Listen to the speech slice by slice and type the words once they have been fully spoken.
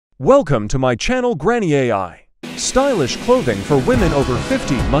Welcome to my channel Granny AI. Stylish clothing for women over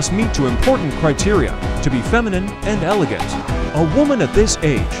 50 must meet two important criteria: to be feminine and elegant. A woman at this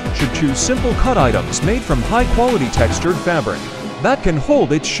age should choose simple cut items made from high-quality textured fabric that can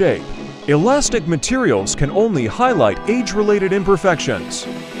hold its shape. Elastic materials can only highlight age-related imperfections.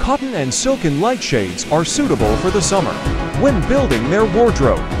 Cotton and silken light shades are suitable for the summer. When building their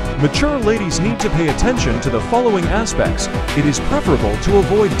wardrobe, mature ladies need to pay attention to the following aspects. It is preferable to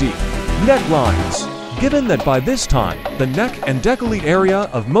avoid deep necklines, given that by this time, the neck and décolleté area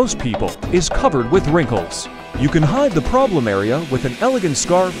of most people is covered with wrinkles. You can hide the problem area with an elegant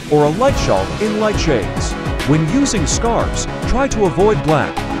scarf or a light shawl in light shades. When using scarves, try to avoid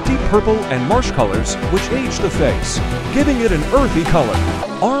black, deep purple, and marsh colors which age the face, giving it an earthy color.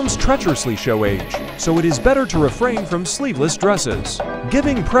 Arms treacherously show age, so it is better to refrain from sleeveless dresses,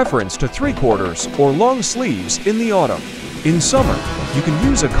 giving preference to 3/4 or long sleeves in the autumn. In summer, you can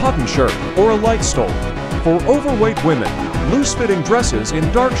use a cotton shirt or a light stole. For overweight women, loose-fitting dresses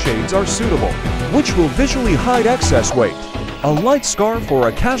in dark shades are suitable, which will visually hide excess weight. A light scarf or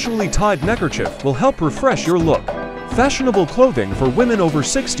a casually tied neckerchief will help refresh your look. Fashionable clothing for women over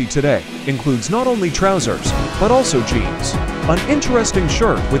 60 today includes not only trousers, but also jeans, an interesting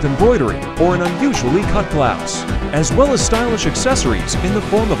shirt with embroidery, or an unusually cut blouse, as well as stylish accessories in the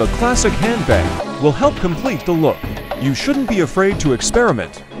form of a classic handbag will help complete the look. You shouldn't be afraid to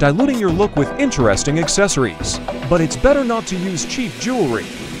experiment, diluting your look with interesting accessories, but it's better not to use cheap jewelry.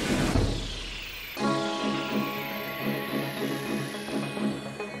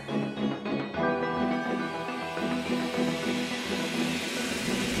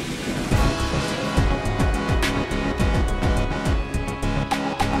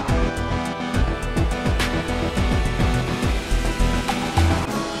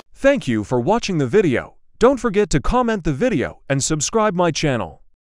 Thank you for watching the video. Don't forget to comment the video and subscribe my channel.